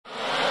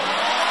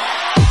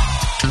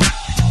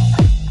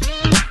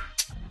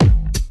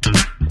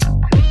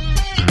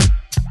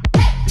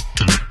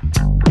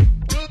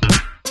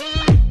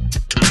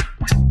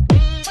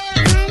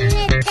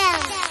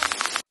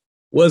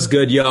What's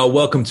good, y'all?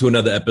 Welcome to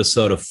another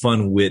episode of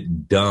Fun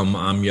with Dumb.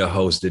 I'm your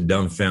host, the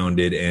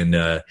Dumbfounded,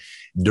 and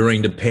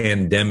during the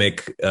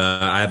pandemic,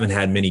 I haven't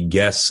had many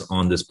guests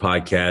on this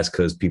podcast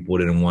because people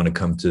didn't want to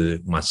come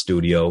to my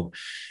studio.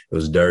 It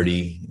was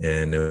dirty,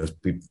 and it was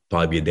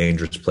probably be a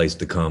dangerous place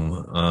to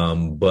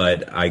come.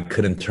 But I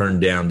couldn't turn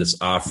down this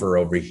offer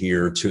over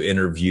here to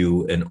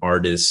interview an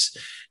artist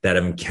that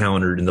I've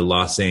encountered in the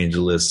Los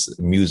Angeles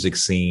music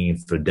scene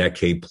for a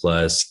decade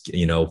plus.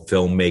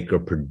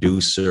 Filmmaker,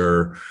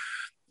 producer.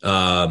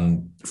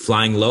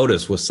 Flying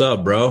Lotus, what's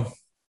up, bro?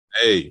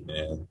 Hey,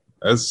 man,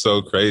 that's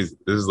so crazy.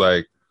 This is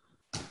like,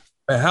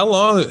 man, how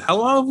long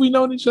have we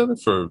known each other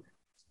for?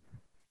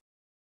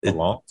 A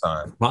long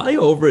time. Probably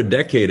over a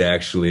decade,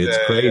 actually. It's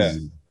Yeah, yeah,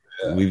 crazy.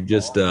 yeah. We've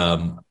just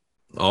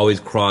always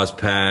crossed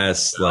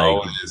paths, like,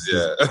 Always,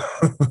 yeah.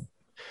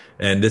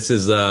 and this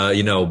is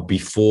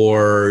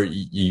before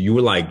you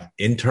were like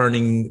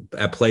interning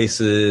at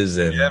places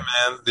and Yeah,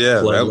 man.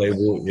 Yeah, club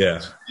label,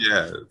 yeah.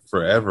 yeah,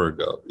 forever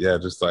ago. Yeah,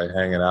 just like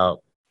hanging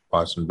out,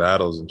 watching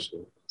battles and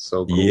shit.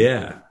 So cool.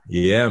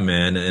 Yeah,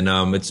 man,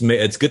 and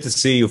it's good to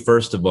see you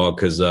first of all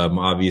because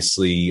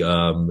obviously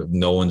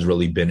no one's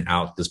really been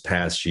out this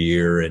past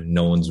year, and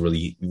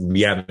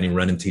we haven't even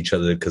run into each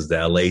other because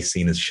the LA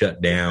scene is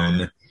shut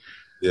down.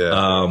 Yeah.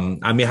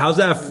 I mean, how's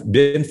that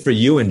been for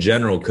you in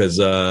general? Because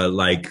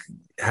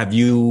have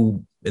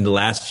you in the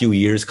last few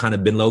years kind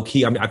of been low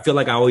key? I mean, I feel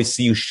like I always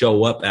see you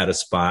show up at a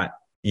spot.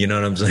 You know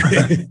what I'm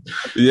saying?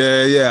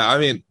 Yeah. I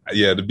mean,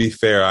 yeah, to be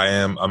fair,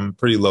 I'm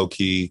pretty low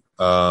key.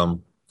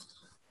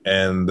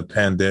 And the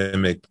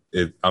pandemic,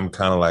 I'm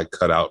kind of like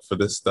cut out for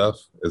this stuff.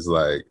 It's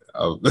like,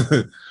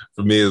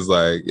 for me, it's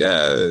like,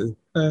 yeah,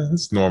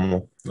 it's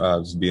normal.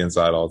 Just be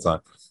inside all the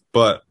time.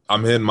 But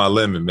I'm hitting my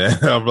limit, man.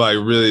 I'm like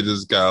really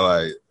just kind of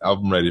like,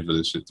 I'm ready for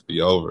this shit to be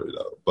over,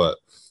 though.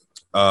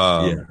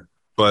 Yeah.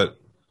 But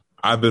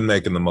I've been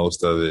making the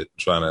most of it,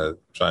 trying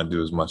to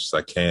do as much as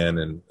I can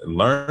and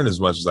learn as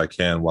much as I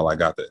can while I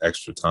got the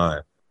extra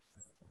time.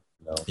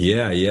 You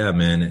know? Yeah,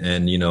 man.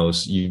 And,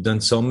 you've done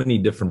so many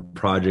different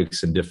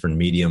projects and different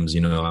mediums.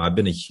 I've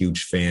been a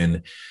huge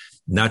fan,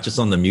 not just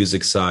on the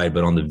music side,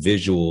 but on the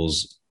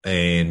visuals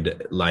and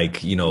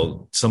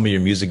some of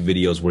your music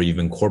videos where you've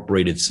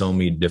incorporated so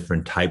many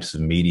different types of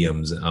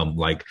mediums,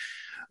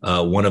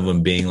 one of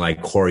them being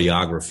like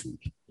choreography,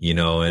 and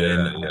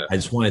Yeah. I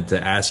just wanted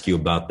to ask you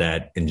about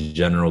that in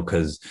general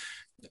because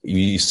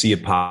you see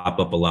it pop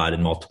up a lot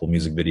in multiple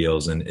music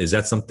videos. And is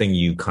that something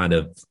you kind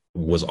of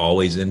was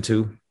always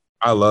into?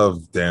 I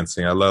love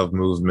dancing. I love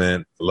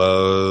movement.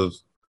 I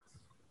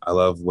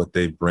love what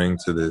they bring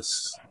to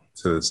this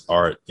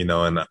art,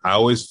 and I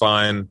always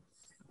find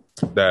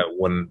that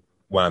when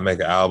I make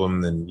an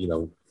album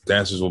and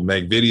dancers will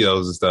make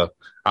videos and stuff,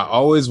 I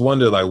always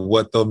wonder like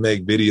what they'll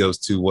make videos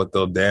to, what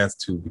they'll dance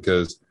to,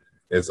 because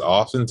it's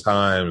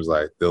oftentimes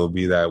like there'll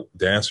be that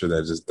dancer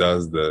that just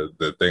does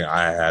the thing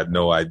I had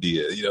no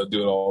idea,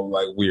 doing all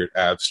like weird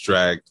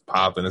abstract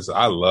pop, and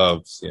I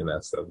love seeing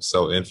that stuff. It's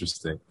so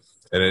interesting.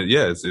 And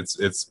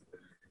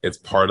it's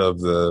part of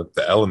the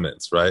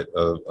elements, right,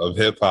 of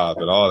hip hop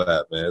and all of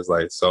that, man. It's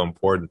like so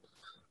important.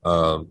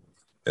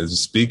 And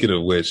speaking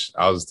of which,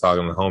 I was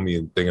talking to homie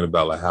and thinking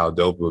about like how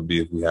dope it would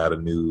be if we had a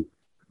new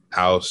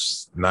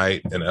house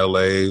night in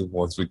LA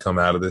once we come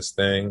out of this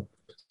thing.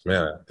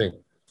 Man, I think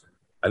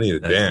I need to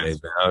That's dance,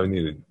 amazing.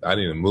 man. I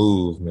need to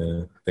move,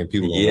 man. I think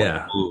people don't want Yeah.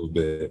 to move a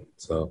bit.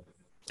 So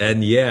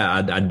And yeah,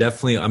 I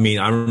definitely, I mean,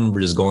 I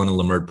remember just going to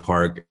Lamert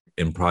Park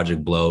in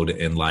Project Blowed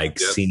and like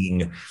yeah,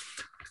 seeing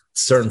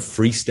certain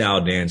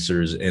freestyle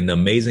dancers. And the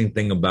amazing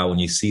thing about when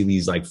you see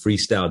these like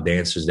freestyle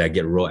dancers that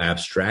get real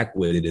abstract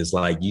with it is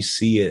like you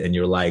see it and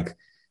you're like,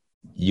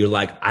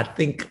 I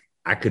think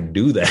I could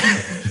do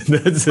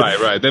that.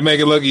 right. They make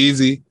it look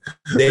easy.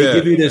 They Yeah,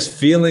 give you this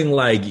feeling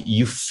like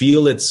you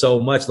feel it so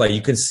much, like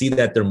you can see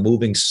that they're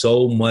moving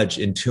so much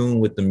in tune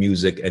with the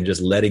music and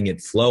just letting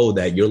it flow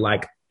that you're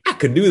like, I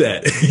could do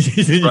that.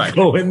 You right.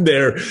 go in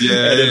there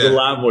Yeah, and it's a yeah.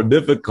 lot more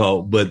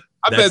difficult, but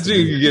I bet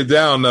you can get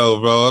down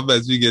though, bro. I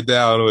bet you get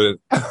down with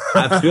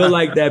I feel it.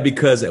 like that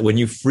because when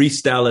you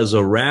freestyle as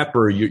a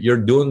rapper, you're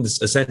doing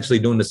this, essentially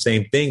doing the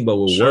same thing, but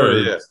with Sure,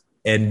 words. yeah.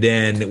 And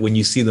then when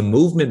you see the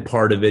movement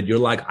part of it, you're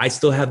like, I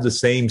still have the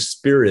same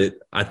spirit.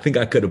 I think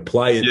I could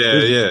apply it.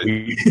 Yeah.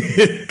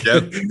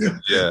 Yep.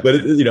 Yeah. But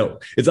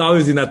it's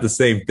obviously not the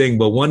same thing.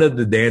 But one of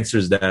the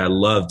dancers that I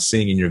loved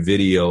seeing in your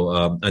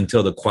video,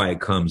 Until the Quiet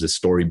Comes, is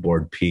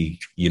Storyboard P.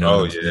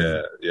 Oh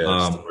yeah. Yeah.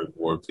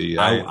 Storyboard P.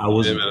 I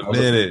was in a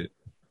minute.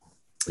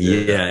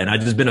 Yeah, and I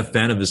just been a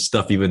fan of his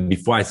stuff even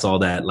before I saw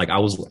that. Like I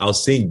was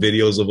seeing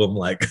videos of him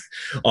like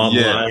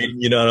online,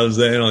 you know what I'm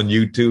saying, on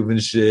YouTube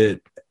and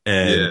shit.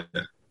 And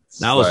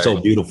that was so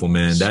beautiful,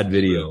 man. That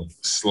video.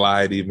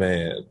 Slidey,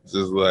 man.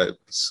 Just like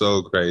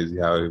so crazy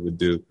how he would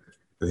do.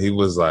 And he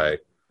was like,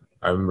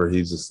 I remember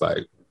he's just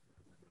like,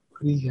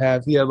 what did he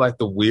have? He had like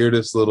the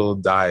weirdest little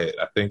diet.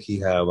 I think he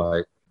had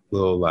like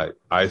little like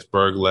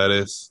iceberg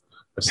lettuce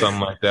or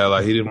something like that.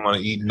 Like he didn't want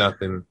to eat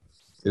nothing.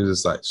 It was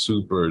just like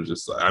super,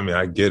 just like, I mean,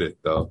 I get it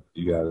though.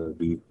 You gotta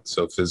be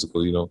so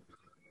physical. You don't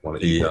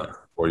want to eat nothing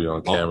before you're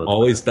on camera.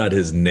 Always thought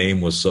his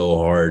name was so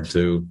hard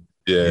too.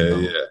 You Yeah, know,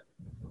 yeah,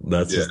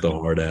 that's yeah. just a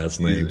hard ass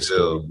name. He's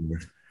ill.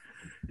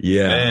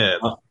 Yeah. Man,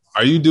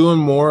 are you doing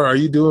more? Are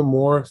you doing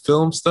more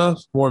film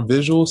stuff, more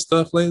visual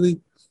stuff lately?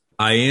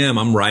 I am.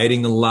 I'm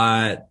writing a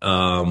lot,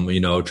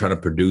 trying to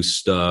produce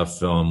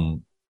stuff,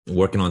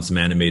 working on some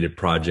animated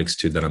projects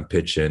too that I'm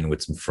pitching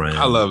with some I friends.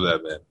 love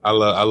that, man. I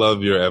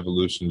love your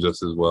evolution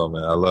just as well,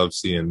 man. I love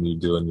seeing you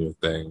doing your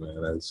thing,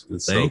 man. It's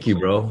so Thank you,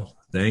 cool. bro.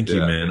 Thank you,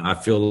 Yeah. man. I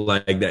feel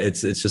like that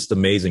it's just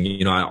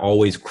amazing. I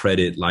always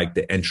credit like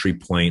the entry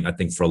point. I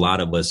think for a lot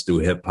of us through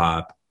hip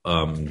hop,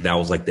 that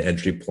was like the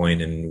entry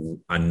point, and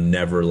I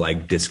never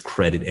like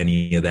discredit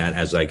any of that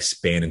as I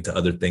expand into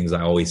other things.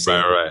 I always say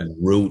Right. the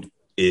root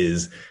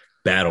is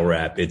battle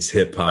rap, it's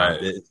hip hop,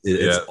 Right. it's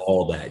Yeah.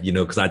 all that,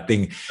 because I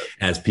think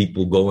as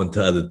people go into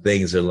other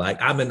things, they're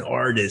like, I'm an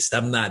artist,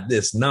 I'm not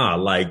this. Nah,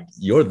 like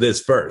you're this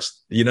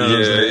first, you know what I'm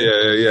Yeah. saying?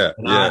 Yeah. Yeah.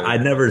 And Yeah. I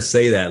never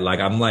say that.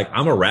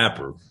 I'm a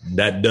rapper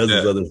that does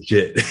this Yeah. other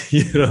shit.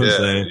 You know what I'm Yeah.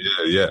 saying?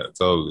 Yeah.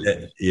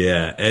 Totally.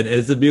 Yeah. And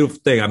it's a beautiful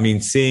thing. I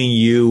mean, seeing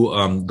you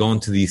going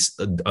to these,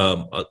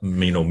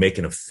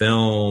 making a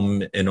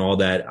film and all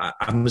that,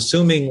 I'm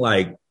assuming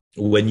like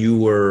when you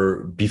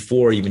were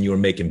before even you were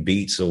making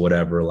beats or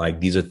whatever,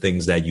 like these are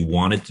things that you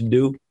wanted to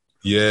do.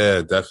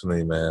 Yeah,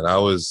 definitely, man.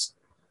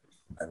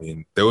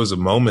 There was a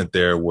moment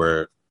there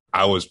where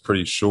I was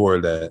pretty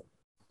sure that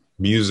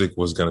music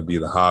was going to be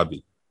the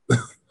hobby,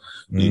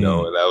 and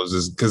that was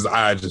just because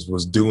I just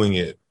was doing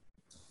it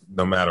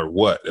no matter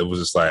what. It was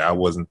just like I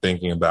wasn't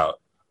thinking about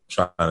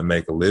trying to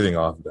make a living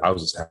off of it. I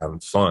was just having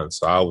fun.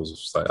 So I was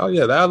just like, oh,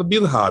 yeah, that'll be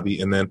the hobby.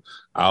 And then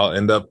I'll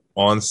end up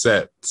on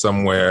set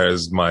somewhere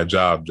as my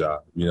job.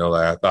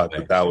 Like I thought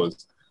that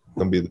was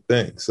going to be the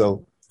thing.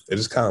 So it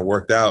just kind of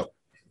worked out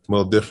a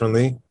little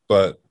differently,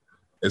 but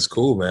it's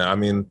cool, man. I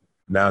mean,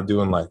 now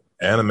doing like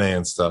anime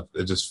and stuff,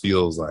 it just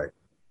feels like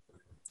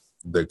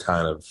the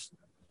kind of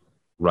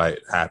right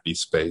happy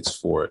space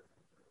for it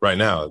right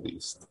now, at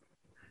least.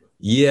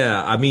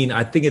 Yeah, I mean,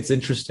 I think it's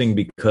interesting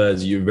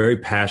because you're very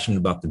passionate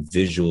about the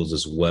visuals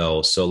as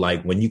well. So,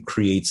 like, when you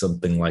create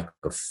something like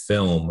a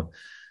film,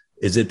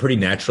 is it pretty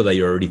natural that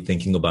you're already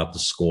thinking about the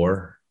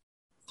score,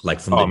 like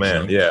from the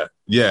man, jump?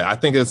 yeah. I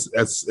think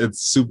it's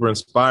super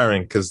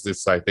inspiring because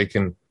it's like they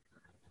can,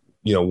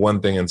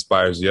 one thing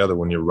inspires the other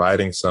when you're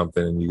writing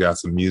something and you got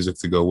some music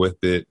to go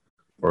with it,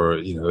 or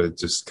it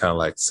just kind of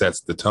like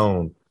sets the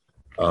tone.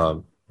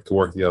 It can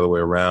work the other way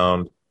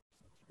around.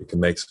 It can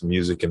make some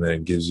music and then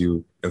it gives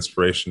you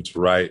inspiration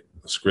to write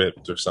a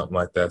script or something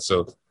like that.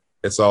 So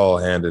it's all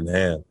hand in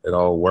hand. It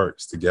all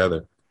works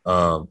together.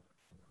 But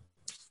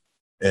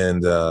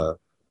it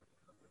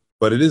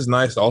is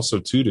nice also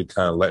too to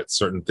kind of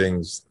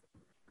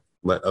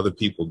let other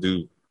people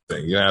do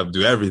things. You don't have to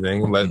do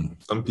everything. Let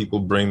some people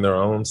bring their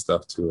own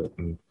stuff to it.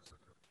 And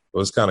it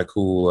was kind of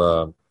cool.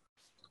 A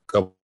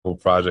couple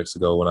projects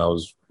ago when I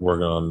was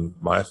working on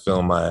my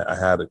film, I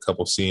had a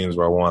couple scenes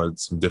where I wanted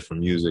some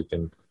different music,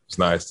 and it's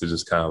nice to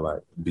just kind of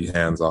like be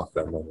hands off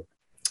that moment.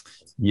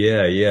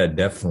 Yeah,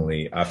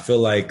 definitely. I feel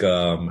like,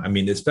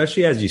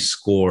 especially as you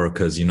score,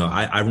 because,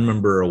 I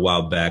remember a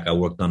while back, I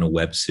worked on a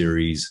web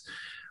series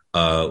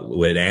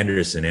with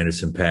Anderson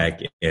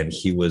Paak, and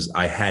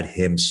I had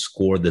him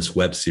score this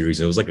web series.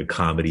 It was like a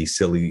comedy,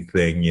 silly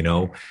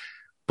thing,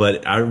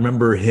 but I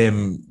remember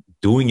him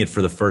doing it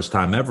for the first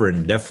time ever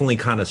and definitely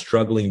kind of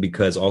struggling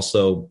because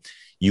also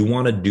you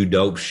want to do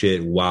dope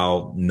shit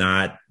while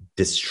not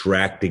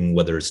distracting,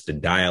 whether it's the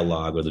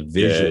dialogue or the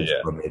visuals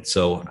from it.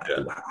 So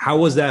how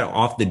was that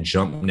off the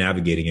jump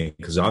navigating it?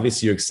 Because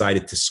obviously you're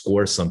excited to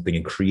score something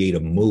and create a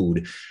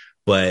mood,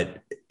 but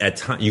at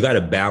times you got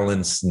to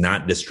balance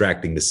not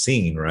distracting the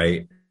scene,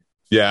 right?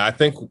 Yeah, I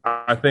think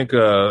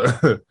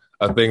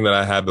a thing that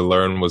I had to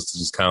learn was to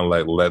just kind of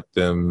like let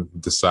them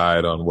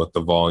decide on what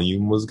the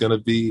volume was going to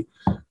be,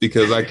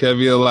 because I kept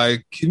being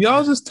like, can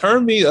y'all just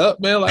turn me up,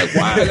 man? Like,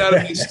 why I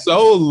gotta be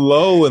so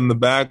low in the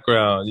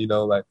background?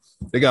 Like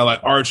they got like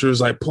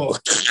archers like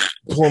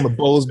pulling the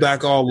bows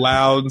back all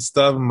loud and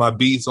stuff, and my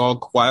beats all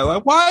quiet.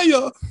 Like, why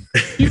you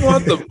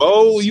want the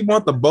bow? You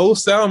want the bow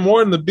sound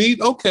more than the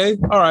beat? Okay,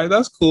 all right,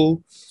 that's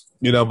cool.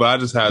 But I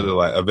just had to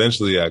like,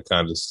 eventually I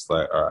kind of just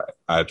like, all right,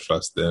 I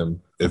trust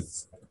them.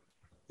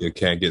 You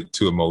can't get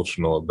too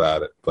emotional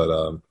about it. But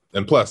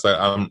and plus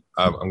I'm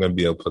gonna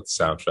be able to put the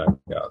soundtrack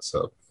out,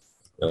 so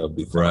it'll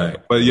be fine. Right.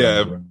 But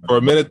yeah, for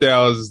a minute there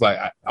I was just like,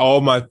 all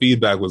my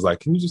feedback was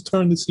like, can you just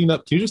turn this scene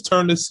up? Can you just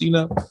turn this scene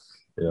up?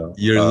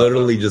 You're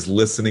literally just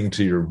listening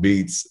to your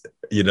beats,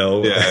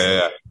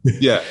 Yeah.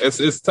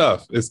 It's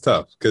tough. It's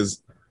tough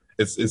because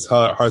it's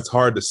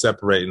hard to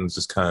separate and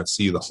just kind of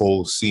see the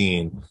whole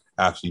scene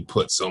after you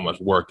put so much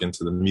work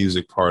into the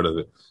music part of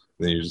it.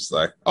 Then you're just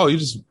like, oh, you're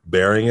just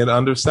burying it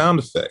under sound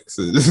effects.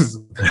 It's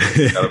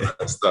kind of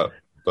messed up.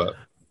 But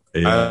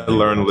I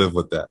learned to live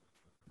with that.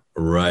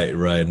 Right.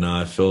 No,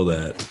 I feel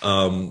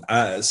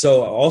that.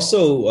 So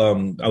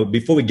also,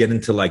 before we get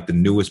into like the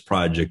newest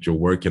project you're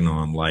working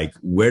on, like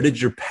where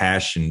did your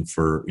passion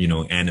for,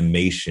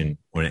 animation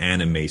or an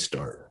anime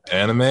start?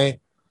 Anime?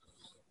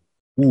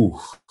 Ooh.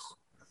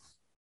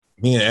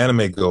 me and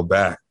anime go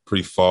back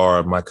pretty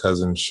far. My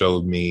cousin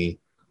showed me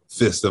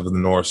Fist of the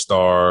North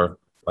Star,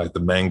 like the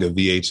manga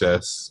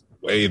VHS,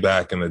 way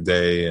back in the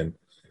day, and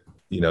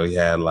he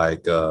had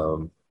like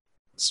some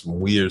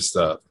weird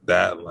stuff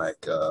that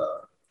like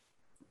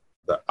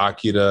the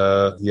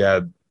Akira. He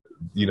had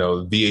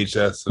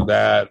VHS of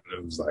that.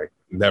 It was like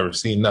never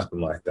seen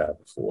nothing like that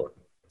before.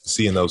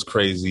 Seeing those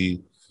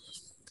crazy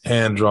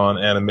hand-drawn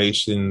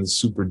animations,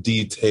 super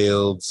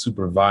detailed,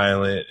 super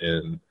violent,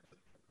 and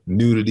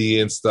nudity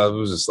and stuff. It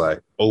was just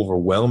like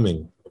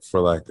overwhelming for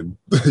like a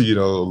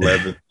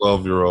 11,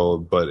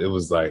 12-year-old. But it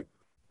was like,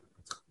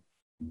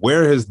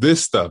 where has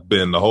this stuff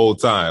been the whole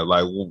time?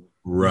 Like,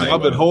 right, y'all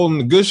been holding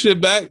the good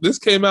shit back? This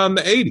came out in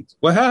the 80s.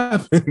 What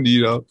happened?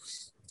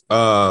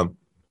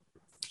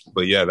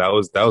 But yeah, that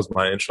was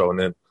my intro. And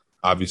then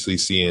obviously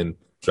seeing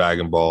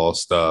Dragon Ball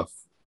stuff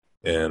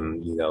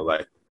and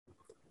like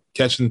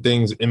catching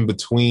things in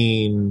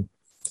between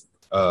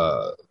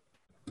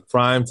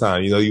prime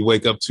time. You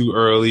wake up too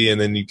early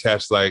and then you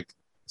catch like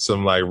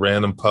some like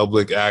random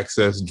public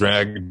access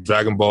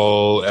Dragon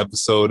Ball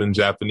episode in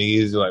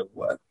Japanese. You're like,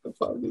 what the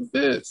fuck is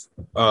this?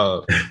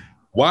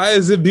 Why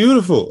is it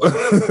beautiful?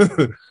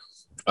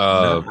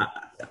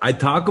 I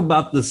talk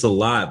about this a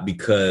lot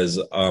because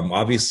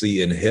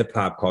obviously in hip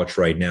hop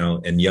culture right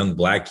now, and young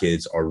Black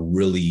kids are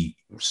really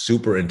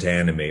super into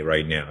anime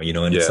right now,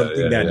 and it's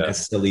something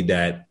necessarily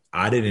that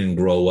I didn't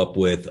grow up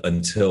with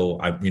until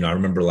I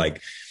remember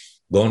like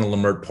going to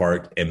Leimert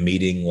Park and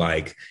meeting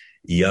like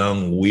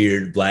young,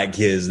 weird Black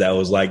kids that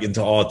was like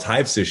into all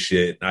types of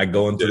shit. I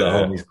go into the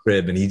homie's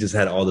crib and he just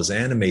had all this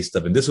anime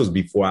stuff. And this was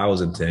before I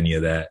was into any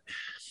of that.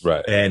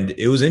 Right. And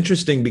it was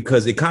interesting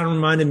because it kind of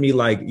reminded me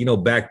like,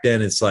 back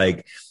then it's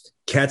like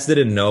cats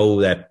didn't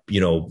know that,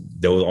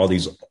 there was all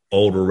these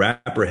older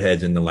rapper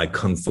heads in the like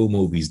kung fu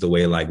movies, the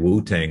way like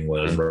Wu-Tang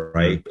was,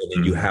 right? And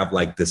then you have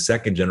like the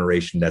second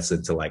generation that's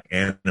into like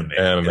anime.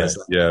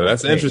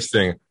 That's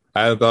interesting.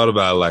 I hadn't thought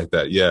about it like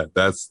that. Yeah,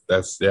 that's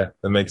that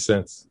makes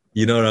sense.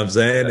 You know what I'm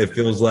saying? It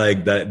feels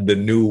like that the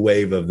new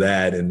wave of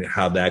that and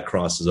how that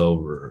crosses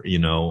over,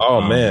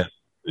 Oh man.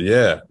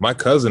 Yeah. My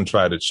cousin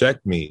tried to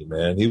check me,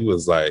 man. He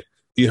was like,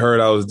 he heard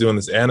I was doing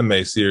this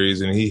anime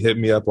series and he hit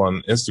me up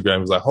on Instagram.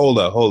 He was like, hold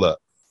up.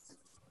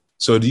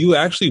 So do you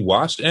actually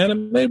watch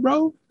anime,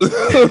 bro?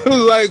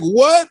 Like,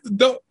 what?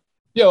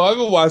 I've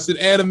been watching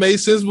anime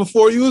since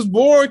before you was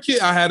born,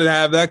 kid. I had to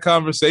have that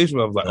conversation.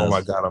 I was like, oh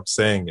my God, I'm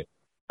saying it.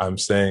 I'm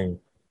saying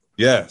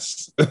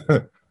yes.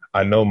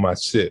 I know my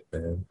shit,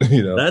 man.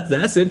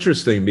 That's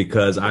interesting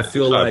because I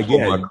feel like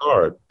my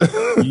card.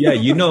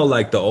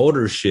 Like the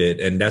older shit,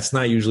 and that's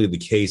not usually the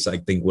case. I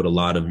think with a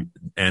lot of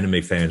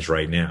anime fans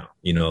right now,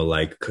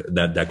 like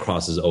that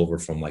crosses over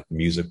from like the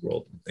music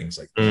world and things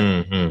like that.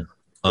 Mm-hmm.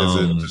 Is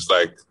it just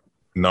like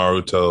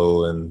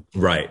Naruto and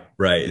right?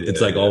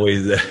 It's like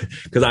always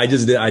because I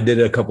did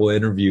a couple of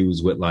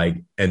interviews with like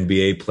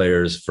NBA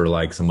players for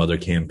like some other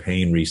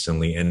campaign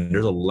recently, and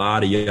there's a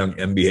lot of young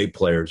NBA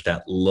players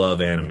that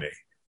love anime.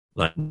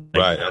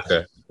 Right.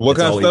 Okay. What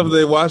kind of stuff do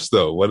they watch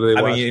though? What do they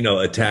watch? I mean,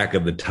 Attack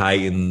of the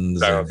Titans.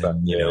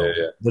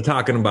 They're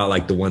talking about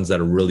like the ones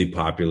that are really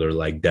popular,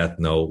 like Death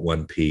Note,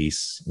 One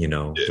Piece,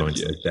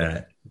 joints like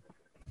that.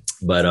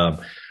 But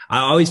I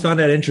always found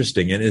that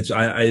interesting, and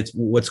it's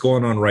what's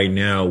going on right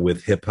now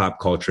with hip hop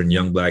culture and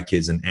young Black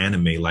kids and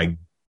anime. Like,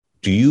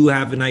 do you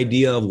have an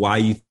idea of why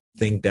you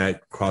think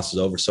that crosses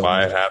over so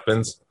why much? It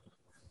happens?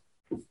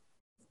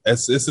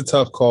 It's a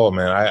tough call,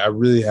 man. I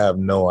really have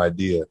no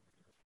idea.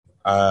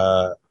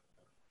 I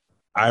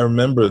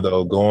remember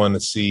though going to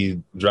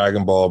see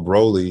Dragon Ball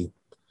Broly.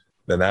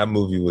 Then that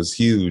movie was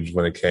huge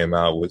when it came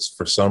out, which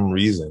for some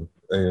reason,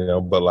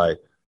 but like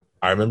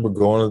I remember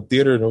going to the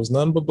theater and there was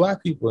nothing but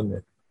Black people in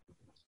there.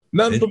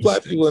 Nothing but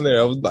Black people in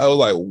there. I was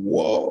like,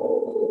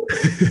 whoa.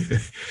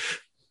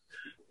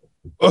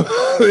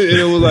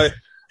 It was like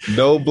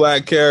no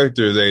Black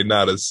characters, ain't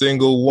not a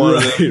single one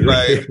of them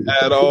like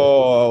at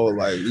all. I was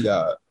like, we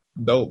got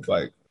dope.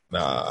 Like,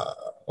 nah.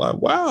 Like,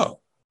 wow.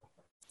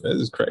 This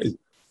is crazy.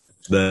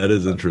 That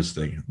is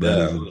interesting.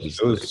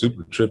 It was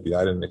super trippy.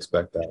 I didn't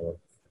expect that one,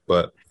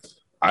 but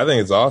I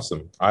think it's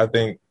awesome. I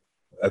think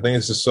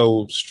it's just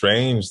so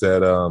strange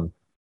that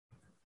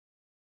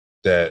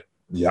that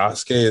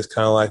Yasuke is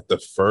kind of like the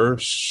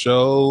first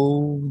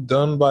show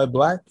done by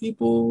Black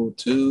people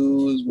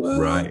too, as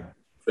well. Right.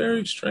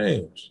 Very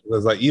strange. It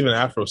was like even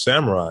Afro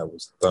Samurai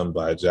was done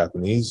by a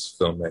Japanese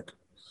filmmaker.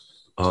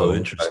 Oh, so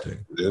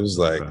interesting. It was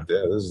like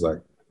this is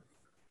like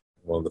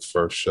one of the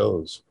first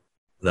shows.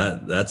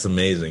 That's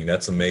amazing.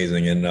 That's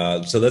amazing.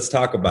 And so let's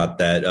talk about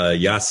that.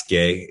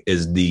 Yasuke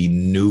is the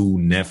new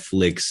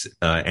Netflix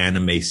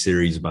anime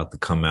series about to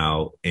come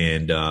out.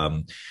 And,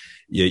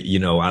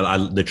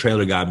 the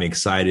trailer got me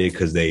excited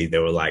because they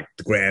were like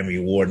the Grammy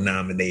Award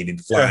nominated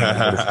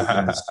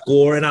the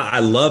score. And I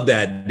love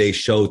that they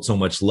showed so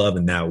much love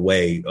in that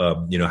way.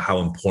 How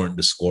important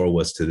the score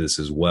was to this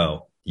as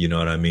well. You know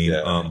what I mean?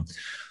 Yeah.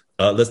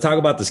 Let's talk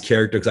about this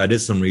character because I did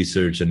some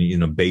research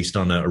and, based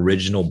on the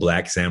original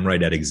Black samurai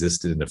that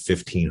existed in the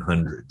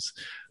 1500s.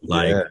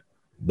 Like,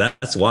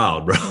 that's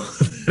wild, bro.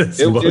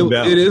 That's bugged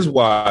out. It is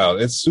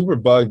wild. It's super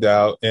bugged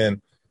out,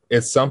 and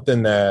it's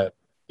something that,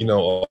 you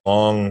know,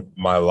 along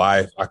my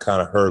life I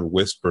kind of heard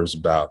whispers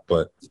about,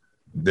 but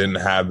didn't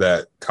have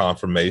that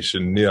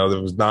confirmation. You know,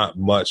 there was not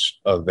much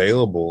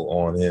available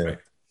on him, Right.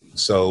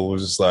 so it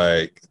was just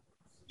like,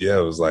 yeah,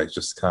 it was like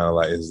just kind of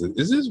like, is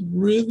this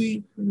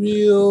really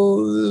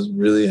real? Is this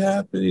really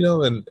happening? You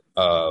know, and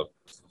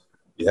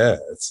yeah,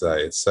 it's like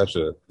it's such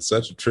a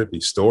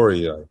trippy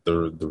story, like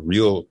the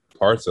real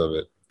parts of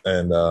it,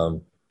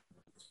 and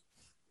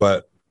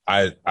but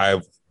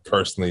I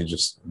personally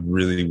just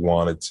really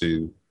wanted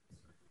to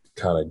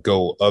kind of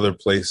go other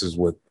places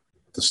with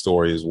the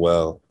story as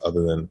well,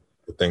 other than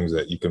the things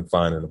that you can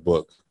find in a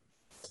book.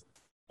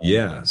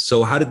 Yeah.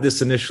 So how did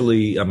this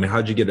initially, I mean,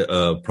 how'd you get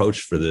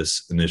approached for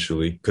this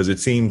initially? Because it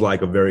seemed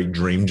like a very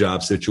dream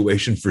job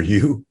situation for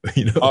you,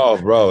 you know? Oh,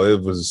 bro,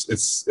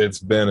 it's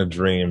been a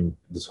dream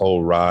this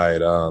whole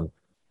ride.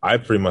 I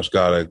pretty much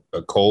got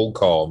a cold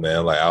call,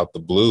 man, like out the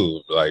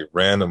blue, like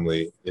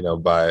randomly, you know,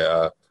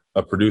 by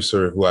a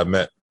producer who I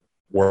met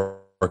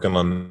working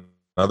on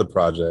another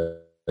project.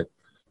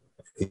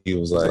 He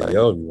was like,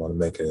 "Yo, you want to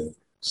make a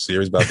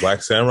series about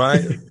Black Samurai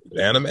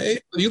anime?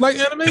 Do you like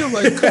anime?" I'm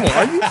like, "Come on,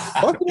 are you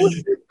fucking with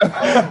me?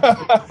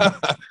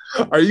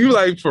 Are you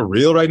like for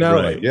real right now?"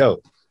 Right. Like,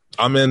 yo,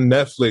 I'm in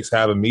Netflix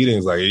having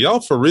meetings. Like, y'all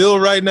for real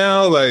right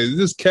now? Like, it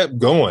just kept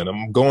going.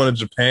 I'm going to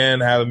Japan,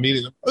 having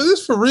meetings. Is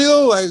this for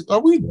real? Like, are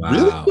we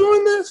really Wow.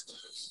 doing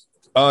this?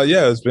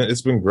 Yeah,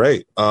 it's been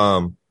great.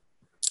 And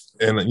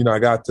you know, I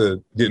got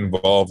to get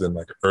involved in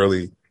like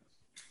early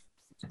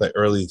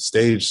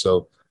stage,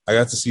 so I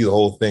got to see the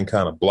whole thing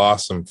kind of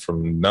blossom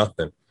from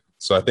nothing.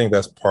 So I think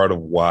that's part of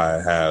why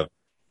I have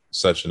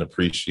such an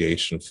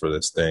appreciation for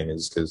this thing,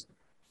 is because,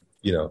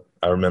 you know,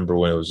 I remember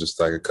when it was just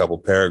like a couple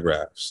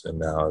paragraphs, and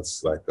now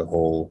it's like the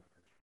whole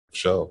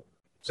show.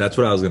 So that's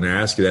what I was going to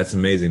ask you. That's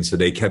amazing. So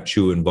they kept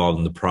you involved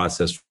in the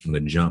process from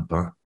the jump,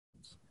 huh?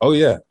 Oh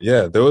yeah,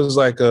 yeah. There was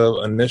like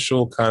a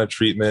initial kind of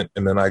treatment,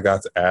 and then I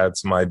got to add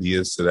some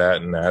ideas to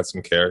that and add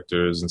some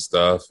characters and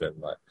stuff, and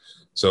like,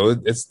 so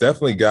it's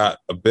definitely got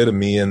a bit of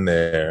me in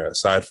there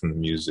aside from the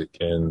music.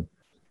 And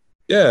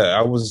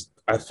yeah,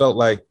 I felt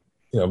like,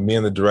 you know, me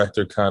and the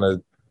director kind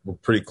of were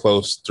pretty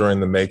close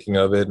during the making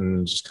of it,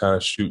 and just kind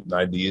of shooting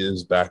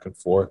ideas back and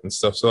forth and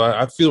stuff. So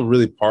I feel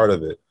really part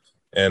of it,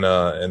 and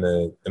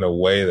in a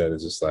way that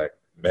is just like,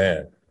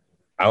 man,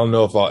 I don't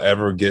know if I'll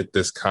ever get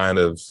this kind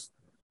of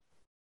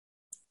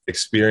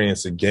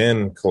experience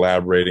again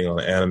collaborating on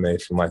anime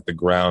from like the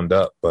ground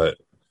up. But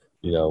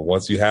you know,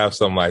 once you have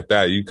something like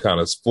that, you kind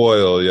of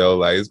spoil, yo,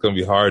 like it's gonna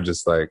be hard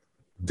just like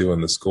doing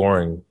the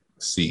scoring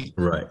seat,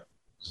 Right.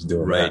 just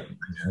doing Right.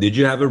 that. Did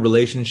you have a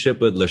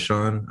relationship with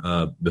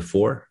LaShawn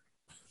before?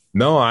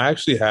 No, I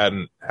actually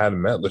hadn't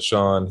met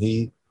LaShawn.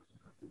 He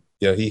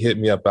hit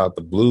me up out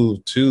the blue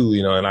too,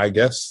 you know, and I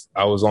guess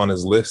I was on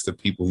his list of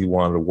people he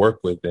wanted to work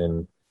with.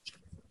 And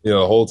you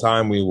know, the whole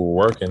time we were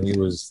working, he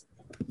was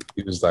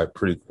like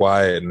pretty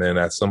quiet, and then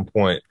at some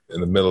point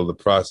in the middle of the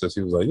process,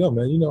 he was like, "Yo,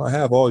 man, you know, I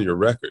have all your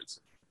records."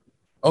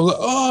 I was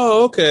like,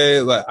 "Oh,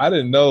 okay." Like I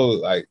didn't know,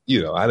 like,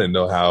 you know, I didn't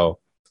know how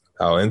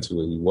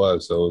into it he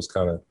was, so it was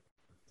kind of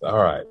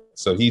all right.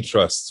 So he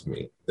trusts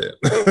me then.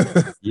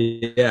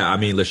 Yeah, I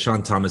mean,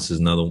 LaShawn Thomas is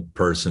another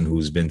person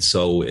who's been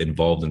so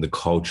involved in the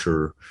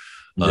culture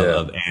Yeah,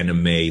 of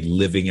anime,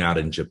 living out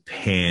in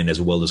Japan as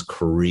well as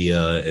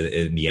Korea,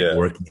 and yet yeah,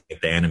 working at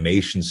the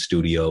animation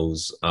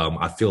studios.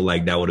 I feel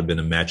like that would have been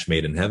a match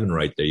made in heaven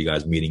right there. You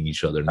guys meeting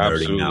each other,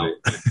 nerding out.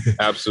 absolutely,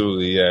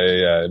 absolutely, yeah, yeah,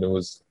 yeah. And it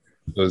was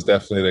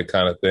definitely the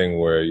kind of thing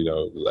where, you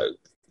know, like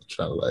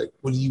trying to like,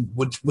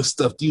 what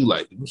stuff do you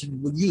like? What do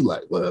you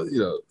like? Well, you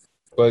know,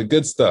 but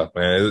good stuff,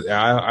 man.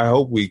 I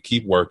hope we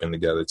keep working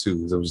together too,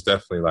 because it was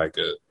definitely like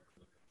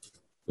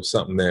there's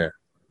something there,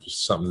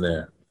 just something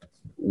there.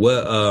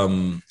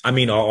 Well, I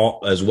mean,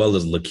 as well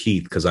as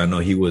Lakeith, because I know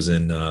he was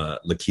in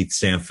Lakeith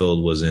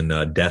Stanfield was in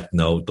Death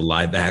Note, the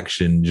live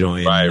action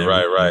joint.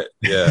 Right.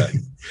 Yeah,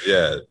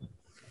 yeah.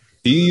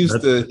 He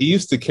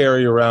used to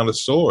carry around a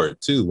sword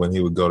too when he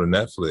would go to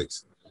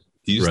Netflix.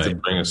 He used to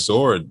Right. bring a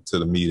sword to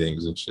the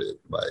meetings and shit.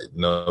 Like,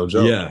 no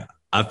joke. Yeah.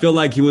 I feel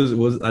like he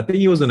was I think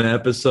he was in an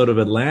episode of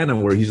Atlanta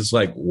where he's just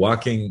like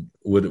walking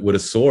with a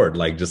sword,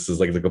 like just as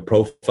like a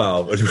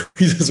profile.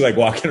 He's just like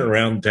walking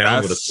around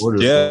town with a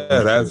sword.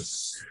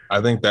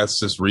 I think that's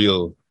just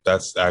real.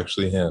 That's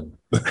actually him.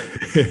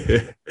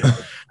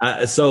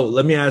 So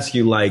let me ask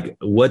you, like,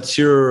 what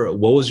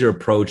was your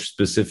approach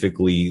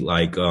specifically,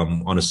 like,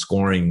 on a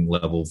scoring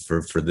level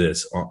for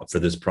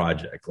this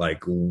project?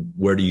 Like,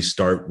 where do you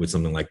start with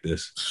something like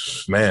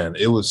this? Man,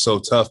 it was so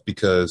tough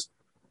because,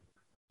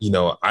 you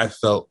know, I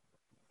felt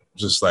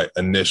just like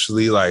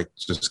initially like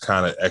just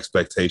kind of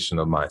expectation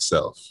of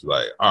myself.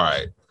 Like, all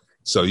right,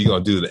 so you're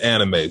gonna do the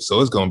anime, so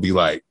it's gonna be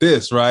like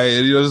this, right?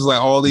 And, you know, just like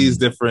all these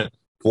different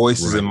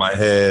voices in my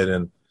head,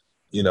 and,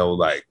 you know,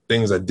 like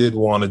things I did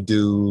want to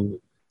do.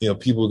 You know,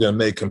 people are gonna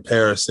make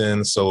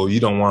comparisons, so you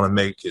don't want to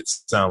make it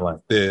sound like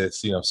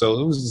this, you know. So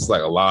it was just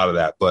like a lot of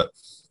that. But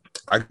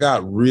I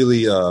got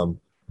really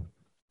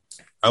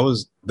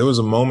there was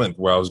a moment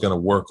where I was going to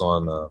work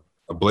on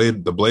the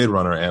Blade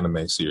Runner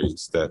anime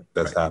series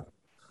that's happened,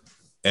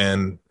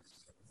 and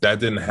that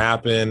didn't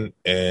happen.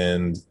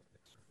 And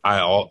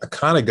I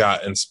kind of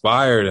got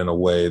inspired in a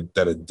way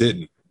that it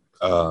didn't,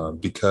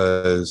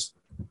 because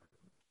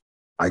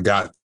I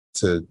got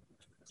to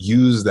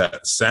use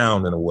that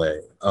sound in a way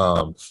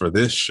for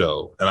this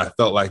show, and I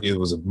felt like it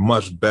was a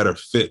much better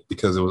fit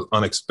because it was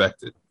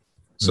unexpected.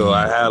 So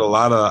I had a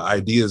lot of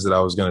ideas that I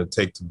was going to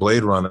take to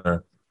Blade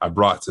Runner. I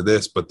brought to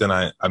this, but then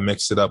I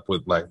mixed it up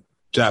with like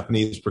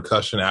Japanese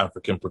percussion,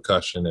 African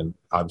percussion, and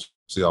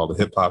obviously all the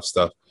hip hop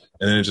stuff.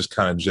 And then it just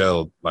kind of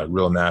gelled like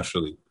real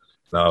naturally.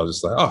 And I was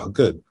just like, oh,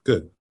 good.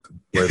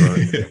 Blade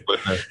Runner.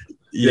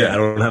 Yeah, I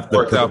don't have to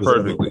work out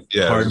perfectly.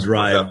 Yeah, hard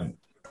drive.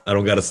 I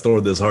don't got to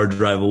store this hard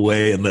drive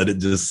away and let it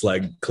just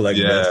like collect.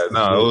 Yeah,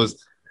 no,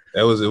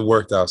 it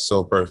worked out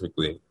so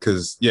perfectly.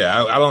 Because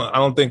I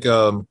don't think it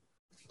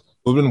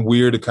would have been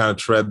weird to kind of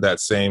tread that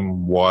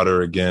same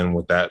water again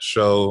with that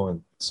show.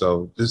 And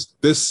so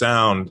this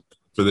sound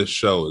for this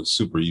show is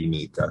super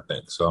unique, I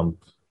think. So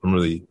I'm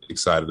really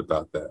excited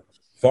about that.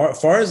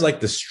 Far as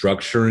like the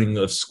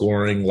structuring of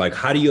scoring, like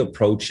how do you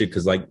approach it?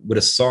 Because like with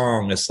a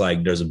song, it's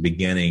like there's a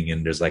beginning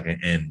and there's like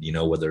an end,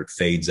 whether it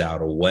fades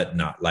out or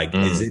whatnot. Like,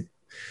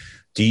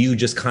 do you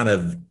just kind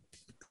of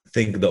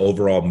think the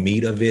overall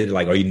meat of it?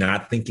 Like, are you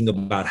not thinking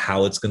about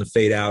how it's going to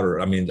fade out?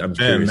 Or, I mean, I'm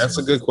curious. That's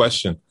a good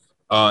question.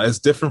 It's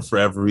different for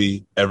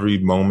every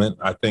moment.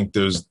 I think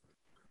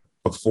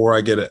before I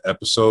get an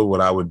episode,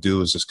 what I would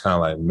do is just kind of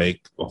like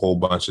make a whole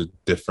bunch of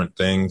different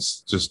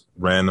things, just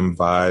random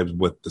vibes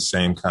with the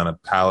same kind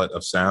of palette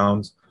of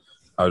sounds.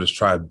 I would just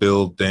try to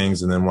build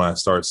things. And then when I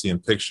start seeing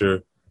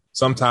picture,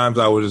 sometimes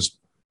I would just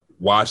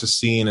watch a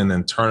scene and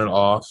then turn it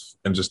off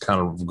and just kind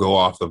of go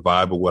off the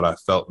vibe of what I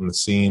felt in the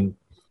scene.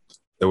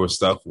 There was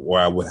stuff where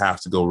I would have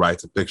to go right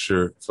to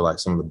picture for like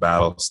some of the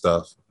battle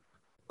stuff.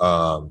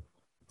 But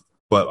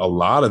a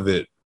lot of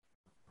it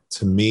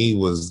to me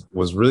was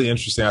really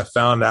interesting. I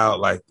found out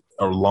like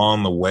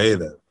along the way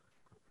that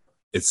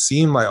it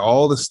seemed like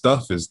all the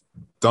stuff is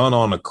done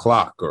on a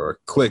clock or a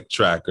click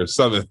track or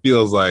something, it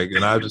feels like.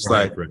 And I just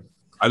I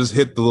just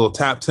hit the little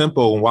tap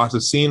tempo and watch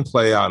the scene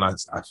play out. And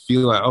I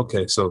feel like,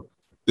 okay, so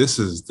this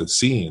is the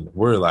scene.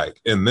 We're like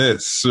in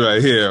this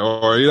right here,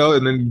 or,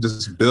 and then you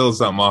just build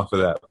something off of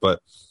that. But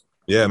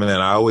yeah,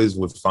 man, I always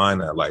would find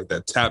that like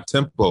that tap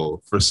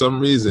tempo for some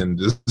reason,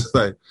 just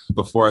like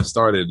before I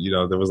started,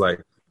 there was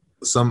like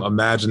some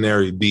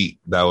imaginary beat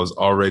that was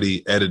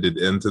already edited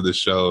into the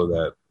show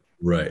that.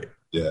 Right.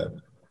 Yeah.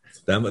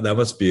 That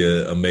must be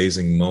an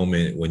amazing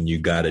moment when you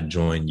got to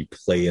join, you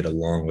play it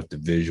along with the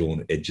visual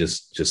and it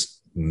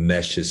just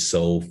meshes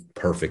so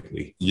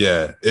perfectly.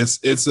 Yeah.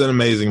 It's an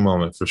amazing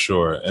moment for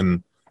sure.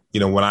 And,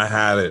 when I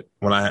had it,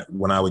 when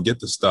I would get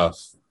the stuff,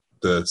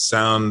 the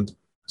sound,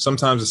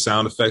 sometimes the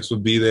sound effects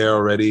would be there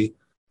already,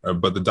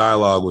 but the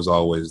dialogue was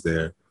always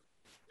there.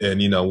 And,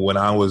 when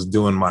I was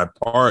doing my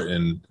part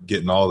and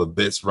getting all the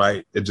bits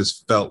right, it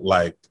just felt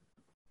like,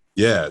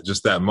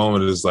 just that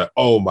moment is like,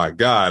 oh my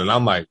God. And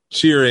I'm like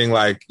cheering,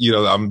 like,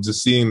 I'm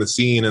just seeing the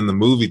scene in the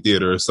movie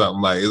theater or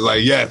something. Like, it's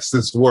like, yes,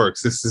 this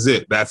works. This is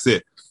it. That's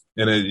it.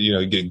 And then,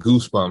 you get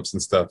goosebumps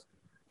and stuff.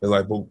 It's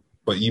like,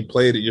 but you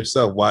played it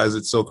yourself. Why is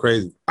it so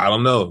crazy? I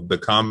don't know. The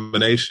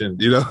combination,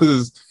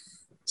 just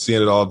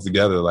seeing it all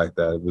together like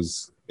that.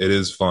 It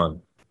is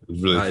fun. It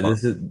was really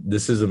fun.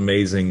 This is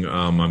amazing.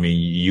 I mean,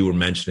 you were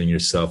mentioning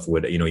yourself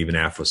with, even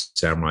Afro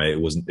Samurai,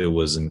 it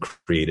wasn't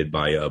created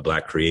by a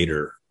Black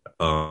creator,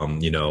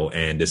 and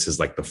this is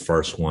like the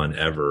first one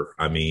ever.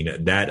 I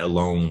mean, that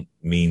alone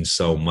means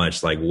so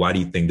much. Like, why do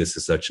you think this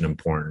is such an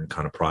important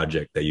kind of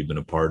project that you've been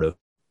a part of?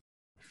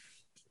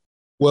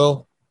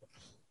 Well,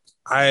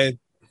 early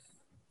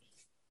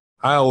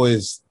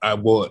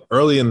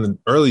in the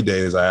early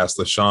days, I asked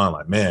LaShawn,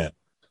 like, man,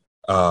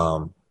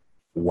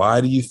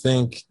 why do you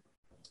think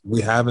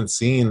we haven't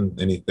seen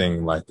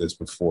anything like this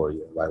before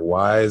yet? Like,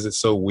 why is it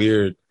so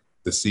weird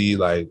to see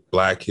like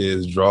Black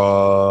kids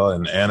draw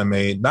and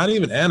animate, not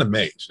even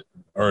animation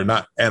or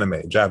not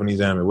anime, Japanese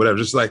anime, whatever,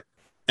 just like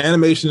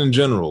animation in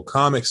general,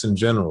 comics in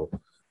general.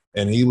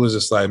 And he was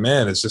just like,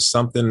 man, it's just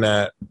something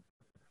that,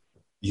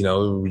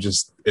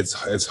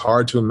 it's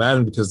hard to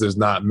imagine because there's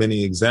not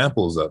many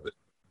examples of it.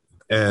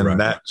 And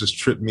that just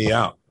tripped me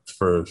out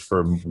for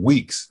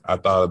weeks. I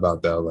thought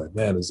about that. I was like,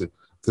 man, does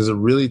it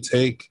really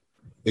take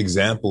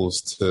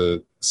examples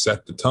to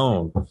set the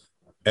tone?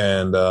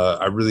 And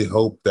I really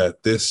hope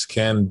that this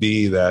can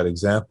be that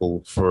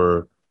example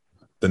for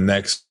the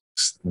next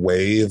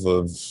wave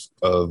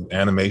of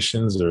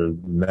animations or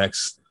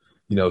next,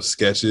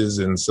 sketches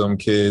in some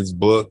kid's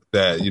book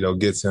that,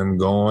 gets him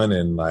going.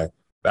 And like,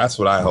 that's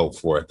what I hope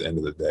for at the end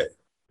of the day.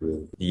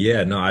 Really.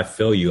 Yeah, no, I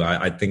feel you.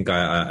 I think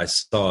I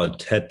saw a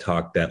TED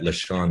Talk that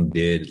LaShawn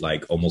did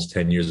like almost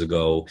 10 years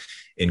ago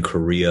in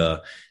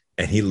Korea.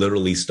 And he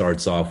literally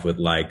starts off with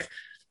like,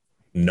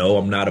 no,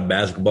 I'm not a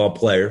basketball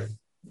player.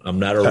 I'm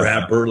not a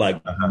rapper.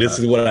 Like, this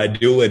is what I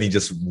do. And he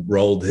just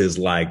rolled his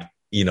like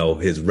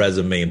his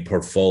resume and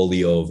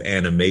portfolio of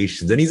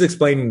animations, and he's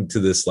explaining to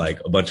this like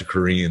a bunch of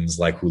Koreans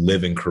like who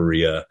live in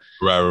Korea.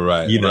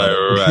 Right. You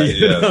know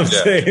Yeah, what I'm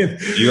saying?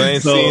 You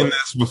ain't seen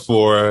this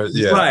before.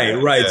 Yeah.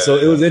 Right. Yeah, So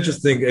it was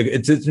interesting.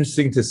 It's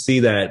interesting to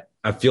see that.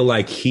 I feel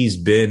like he's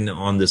been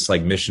on this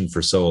like mission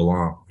for so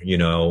long,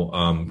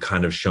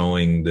 kind of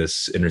showing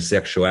this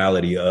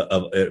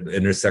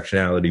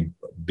intersectionality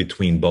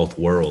between both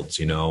worlds,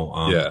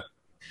 yeah.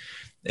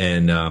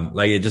 And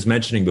like just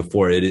mentioning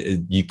before,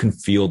 you can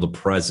feel the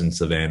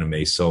presence of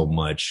anime so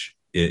much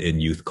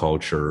in youth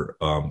culture,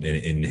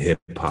 in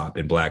hip hop,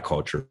 in Black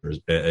culture.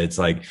 It's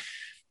like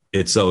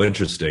it's so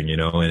interesting,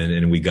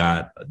 and we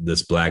got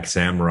this Black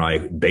Samurai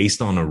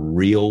based on a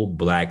real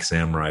Black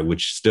Samurai,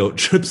 which still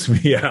trips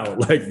me out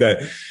like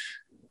that.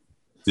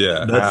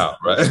 Yeah, how,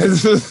 right?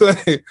 It's just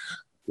like,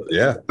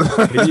 yeah.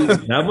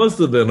 That must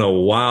have been a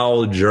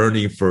wild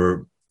journey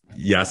for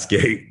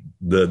Yasuke,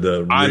 the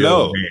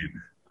real man.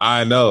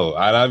 I know.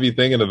 I'd be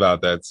thinking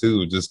about that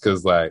too, just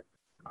because like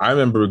I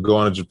remember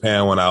going to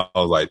Japan when I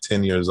was like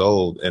 10 years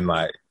old, and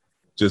like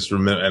just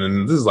remember,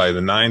 and this is like the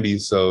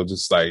 90s, so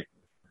just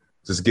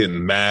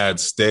getting mad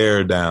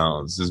stare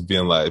downs, just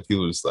being like,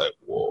 people just like,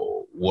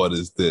 whoa, what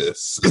is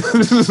this?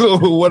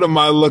 What am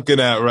I looking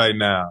at right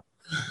now?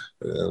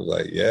 And I was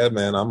like, yeah,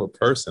 man, I'm a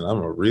person. I'm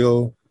a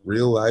real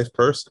life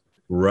person.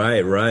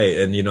 Right.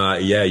 And,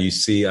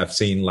 I've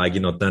seen like,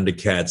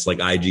 Thundercats, like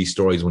IG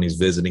stories when he's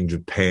visiting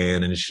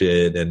Japan and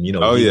shit. And, he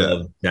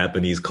loves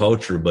Japanese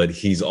culture, but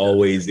he's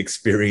always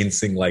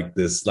experiencing like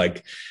this,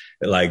 like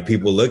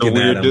people looking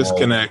at him.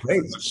 Disconnect.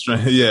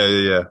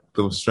 Yeah.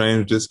 The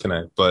strange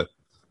disconnect. But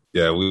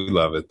yeah, we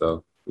love it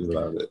though. We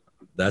love it.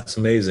 That's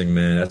amazing,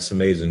 man. That's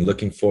amazing.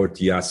 Looking forward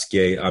to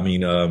Yasuke. I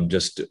mean,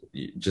 just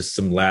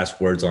some last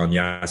words on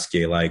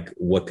Yasuke. Like,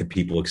 what could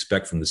people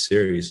expect from the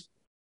series?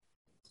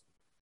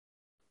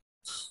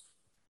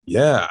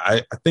 Yeah,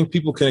 I think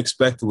people can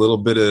expect a little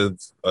bit of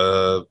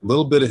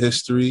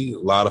history, a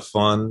lot of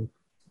fun.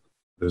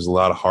 There's a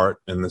lot of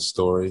heart in this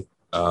story.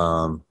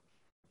 I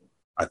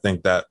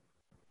think that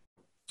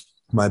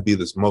might be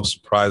the most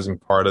surprising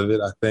part of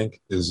it. I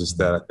think is just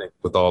that I think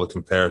with all the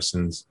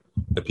comparisons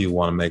that people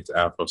want to make to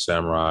Afro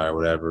Samurai or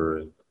whatever,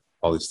 and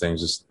all these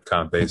things just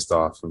kind of based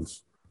off of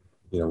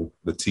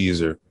the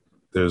teaser.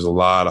 There's a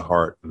lot of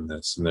heart in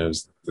this, and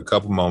there's a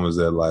couple moments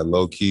that like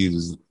low key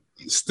is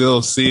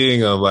still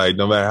seeing them, like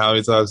no matter how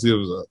many times he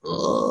was like,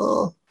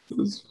 oh,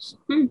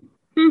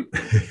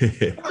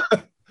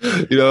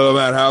 no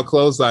matter how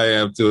close I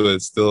am to it,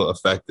 it's still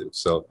effective.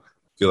 So I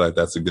feel like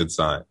that's a good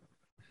sign.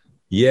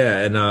 Yeah,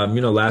 and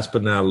last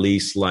but not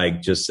least,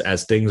 like just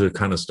as things are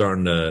kind of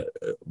starting to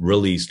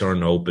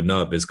open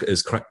up,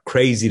 it's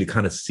crazy to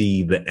kind of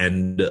see the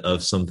end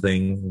of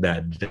something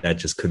that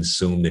just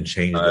consumed and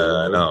changed.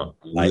 I know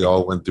we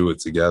all went through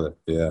it together.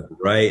 Yeah,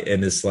 right.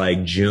 And it's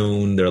like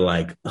June, they're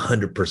like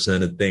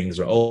 100% of things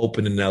are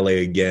open in LA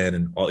again,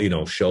 and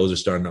all shows are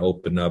starting to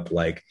open up.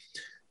 Like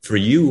for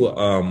you,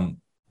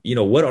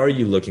 what are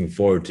you looking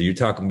forward to? You're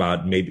talking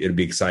about maybe it'd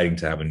be exciting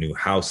to have a new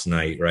house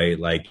night, right?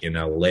 Like in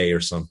LA or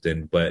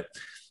something. But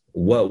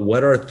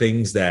what are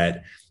things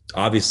that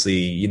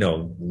obviously,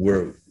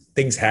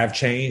 things have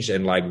changed,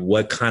 and like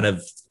what kind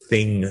of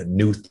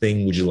new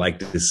thing would you like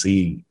to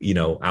see,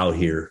 out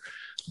here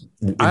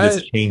in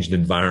this changed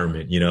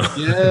environment,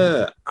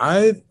 Yeah.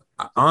 I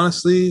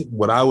honestly,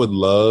 what I would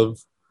love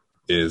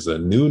is a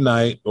new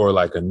night or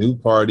like a new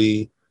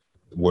party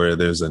where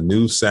there's a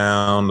new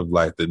sound of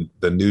like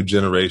the new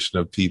generation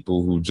of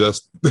people who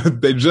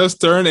they just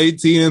turned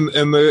 18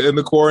 in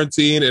the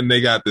quarantine, and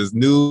they got this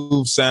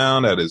new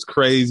sound that is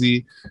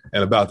crazy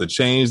and about to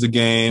change the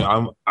game.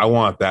 I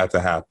want that to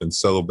happen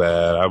so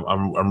bad.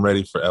 I'm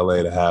ready for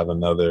LA to have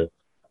another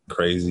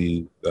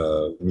crazy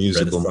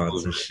musical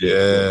movie.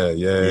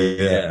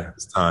 Yeah.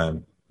 It's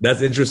time.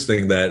 That's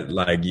interesting that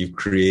like you've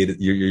created.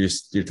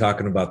 You're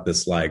talking about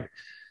this like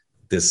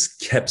this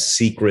kept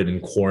secret in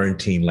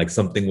quarantine, like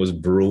something was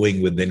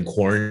brewing within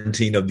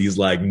quarantine of these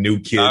like new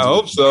kids. I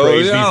hope so.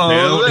 Yeah,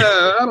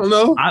 I don't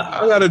know.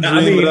 I got to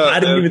dream it up.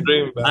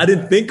 I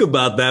didn't think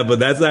about that, but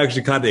that's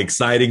actually kind of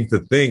exciting to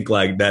think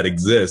like that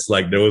exists.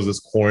 Like there was this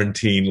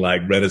quarantine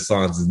like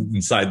renaissance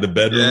inside the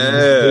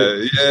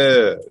bedroom.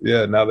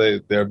 Yeah. Now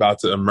they're about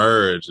to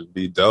emerge. It'd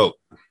be dope.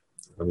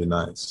 It'd be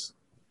nice.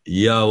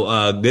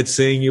 Yo, good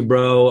seeing you,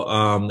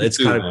 bro. It's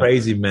kind of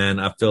crazy, man.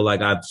 I feel like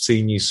I've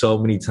seen you so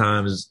many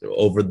times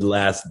over the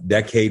last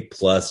decade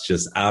plus,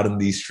 just out in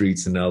these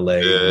streets in LA.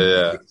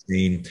 Yeah.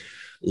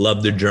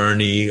 Love the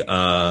journey.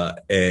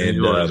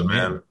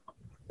 Man,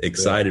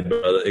 excited,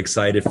 brother.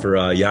 Excited for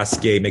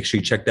Yasuke. Make sure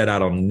you check that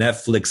out on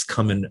Netflix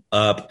coming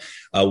up.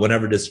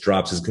 Whenever this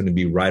drops, it's going to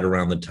be right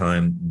around the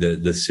time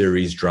the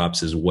series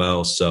drops as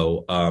well.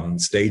 So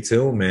stay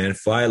tuned, man.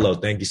 Philo,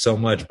 thank you so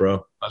much,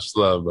 bro. Much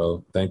love,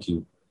 bro. Thank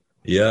you.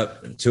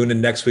 Yep. Tune in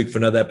next week for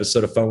another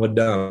episode of Fun with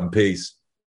Dumb. Peace.